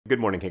Good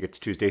morning, Hank. It's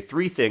Tuesday.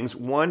 3 things.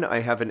 1, I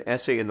have an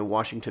essay in the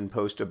Washington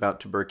Post about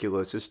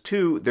tuberculosis.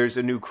 2, there's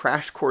a new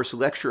crash course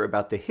lecture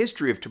about the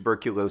history of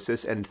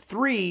tuberculosis. And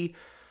 3,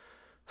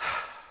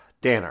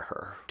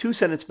 Danaher. 2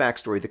 sentence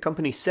backstory. The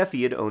company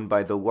Cepheid, owned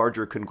by the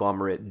larger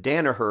conglomerate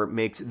Danaher,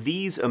 makes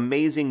these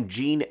amazing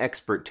gene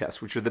expert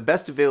tests, which are the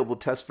best available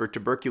tests for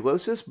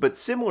tuberculosis, but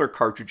similar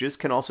cartridges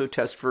can also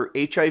test for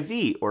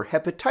HIV or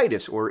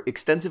hepatitis or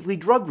extensively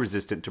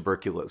drug-resistant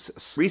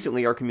tuberculosis.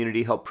 Recently, our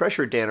community helped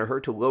pressure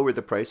Danaher to lower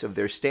the price of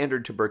their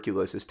standard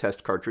tuberculosis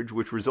test cartridge,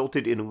 which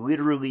resulted in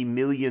literally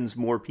millions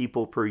more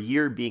people per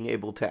year being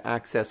able to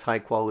access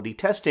high-quality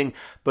testing,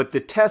 but the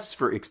tests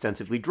for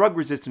extensively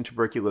drug-resistant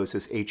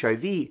tuberculosis, HIV,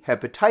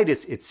 hepatitis,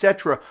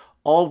 etc.,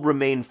 all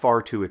remain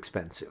far too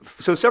expensive.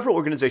 So several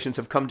organizations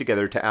have come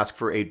together to ask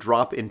for a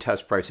drop in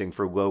test pricing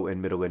for low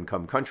and middle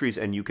income countries,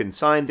 and you can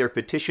sign their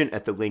petition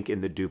at the link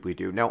in the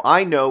doobly-doo. Now,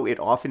 I know it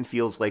often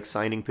feels like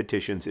signing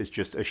petitions is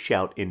just a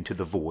shout into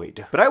the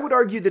void, but I would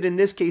argue that in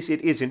this case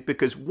it isn't,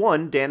 because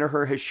 1,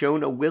 Danaher has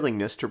shown a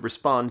willingness to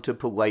respond to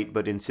polite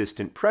but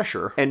insistent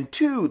pressure, and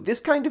 2, this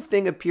kind of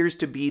thing appears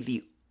to be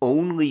the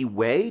only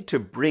way to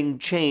bring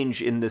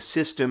change in the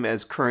system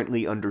as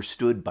currently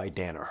understood by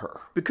Danaher.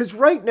 Because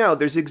right now,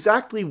 there's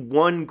exactly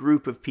one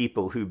group of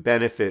people who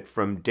benefit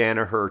from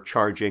Danaher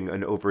charging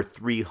an over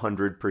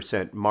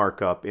 300%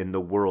 markup in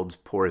the world's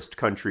poorest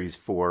countries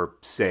for,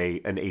 say,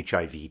 an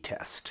HIV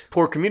test.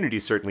 Poor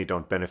communities certainly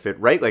don't benefit,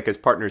 right? Like as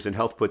Partners in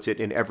Health puts it,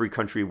 in every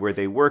country where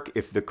they work,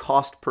 if the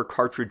cost per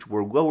cartridge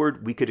were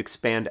lowered, we could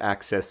expand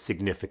access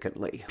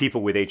significantly.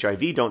 People with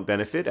HIV don't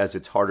benefit, as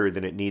it's harder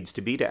than it needs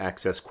to be to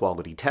access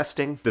quality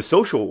testing. The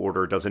social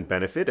order doesn't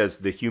benefit, as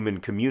the human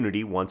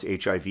community wants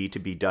HIV to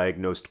be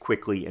diagnosed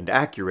quickly and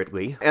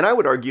accurately. And I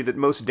would argue that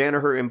most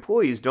Danaher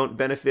employees don't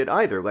benefit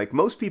either. Like,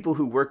 most people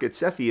who work at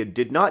Cepheid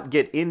did not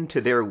get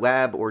into their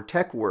lab or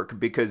tech work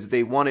because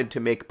they wanted to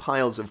make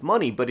piles of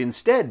money, but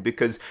instead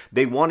because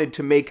they wanted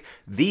to make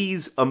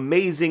these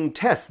amazing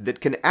tests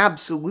that can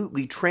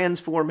absolutely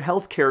transform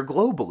healthcare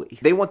globally.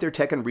 They want their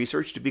tech and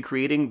research to be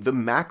creating the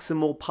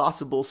maximal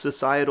possible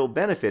societal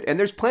benefit, and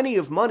there's plenty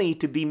of money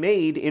to be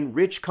made in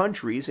rich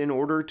countries in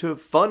order to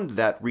fund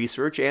that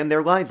research and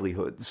their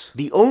livelihoods.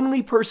 The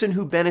only person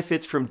who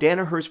benefits from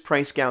Danaher's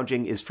price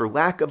gouging is, for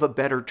lack of a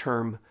better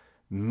term,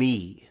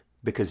 me.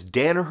 Because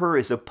Danaher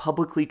is a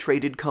publicly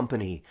traded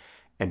company,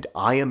 and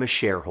I am a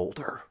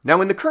shareholder. Now,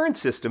 in the current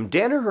system,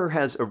 Danaher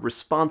has a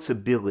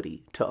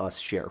responsibility to us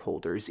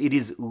shareholders. It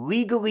is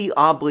legally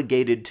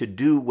obligated to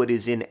do what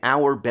is in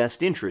our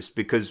best interest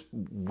because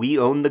we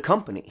own the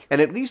company.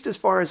 And at least as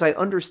far as I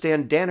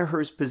understand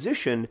Danaher's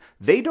position,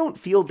 they don't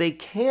feel they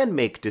can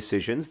make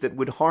decisions that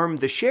would harm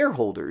the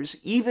shareholders,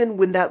 even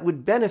when that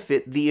would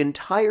benefit the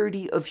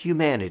entirety of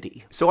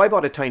humanity. So I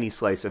bought a tiny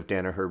slice of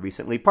Danaher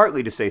recently,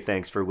 partly to say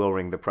thanks for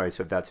lowering the price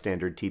of that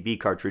standard TB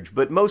cartridge,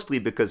 but mostly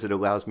because it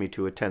allows me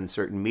to attend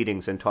certain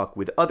meetings and talk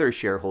with other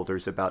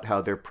shareholders about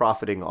how they're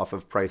profiting off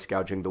of price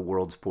gouging the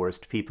world's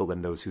poorest people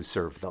and those who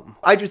serve them.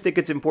 I just think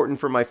it's important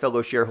for my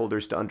fellow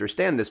shareholders to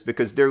understand this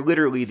because they're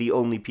literally the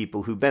only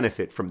people who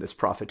benefit from this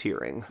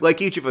profiteering.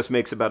 Like, each of us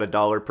makes about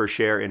 $1 per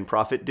share in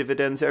profit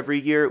dividends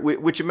every year,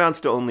 which amounts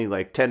to only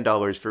like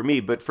 $10 for me,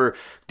 but for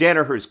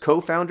Danaher's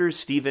co-founders,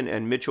 Stephen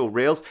and Mitchell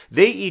Rales,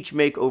 they each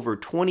make over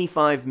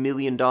 $25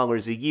 million a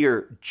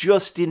year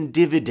just in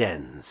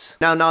dividends.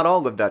 Now, not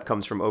all of that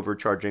comes from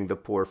overcharging the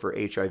poor for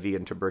HIV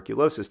and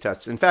tuberculosis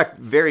tests. In fact,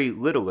 very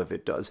little of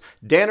it does.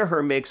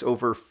 Danaher makes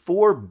over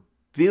 $4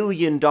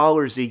 billion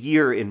a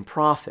year in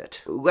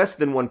profit. Less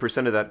than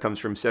 1% of that comes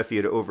from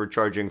Cepheid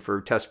overcharging for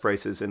test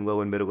prices in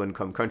low and middle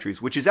income countries,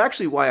 which is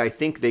actually why I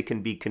think they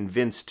can be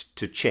convinced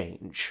to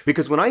change.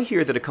 Because when I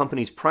hear that a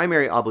company's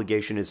primary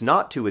obligation is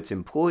not to its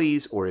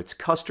employees or its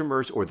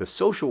customers or the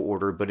social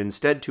order, but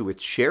instead to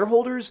its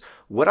shareholders,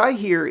 what I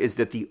hear is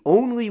that the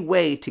only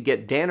way to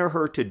get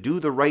Danaher to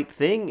do the right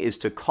thing is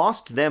to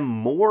cost them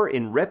more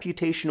in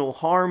reputational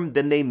harm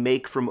than they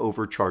make from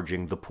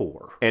overcharging the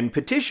poor. And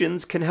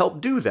petitions can help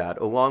do that,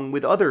 along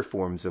with other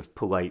forms of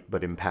polite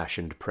but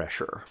impassioned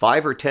pressure.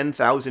 5,000 or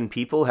 10,000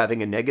 people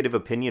having a negative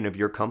opinion of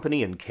your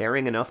company and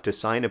caring enough to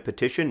sign a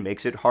petition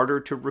makes it harder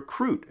to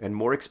recruit and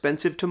more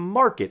expensive to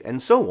market,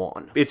 and so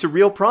on. It's a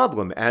real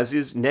problem, as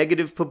is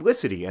negative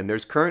publicity, and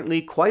there's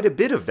currently quite a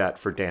bit of that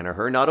for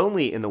Danaher, not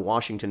only in the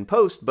Washington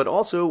Post, but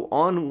also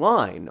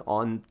online,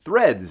 on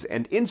Threads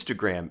and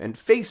Instagram and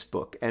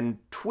Facebook and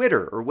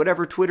Twitter, or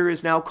whatever Twitter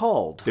is now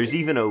called. There's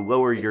even a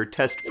lower your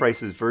test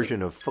prices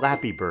version of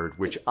Flappy Bird,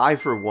 which I,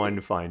 for one,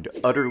 find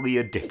utterly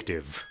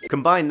addictive.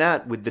 Combine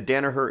that with the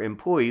Danaher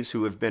employees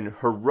who have been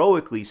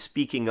heroically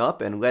speaking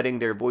up and letting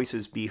their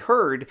voices be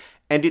heard,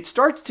 and it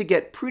starts to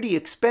get pretty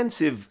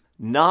expensive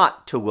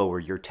not to lower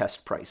your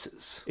test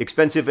prices.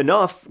 Expensive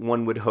enough,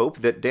 one would hope,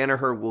 that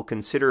Danaher will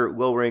consider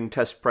lowering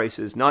test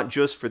prices not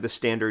just for the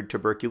standard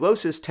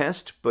tuberculosis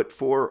test, but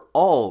for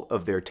all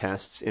of their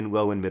tests in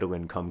low and middle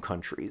income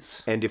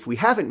countries. And if we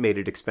haven't made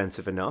it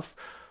expensive enough,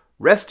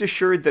 Rest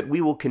assured that we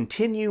will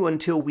continue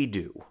until we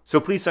do. So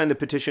please sign the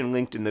petition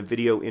linked in the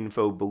video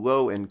info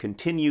below and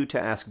continue to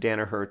ask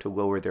Danaher to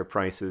lower their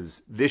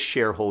prices. This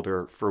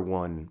shareholder, for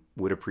one,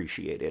 would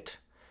appreciate it.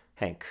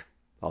 Hank,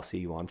 I'll see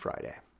you on Friday.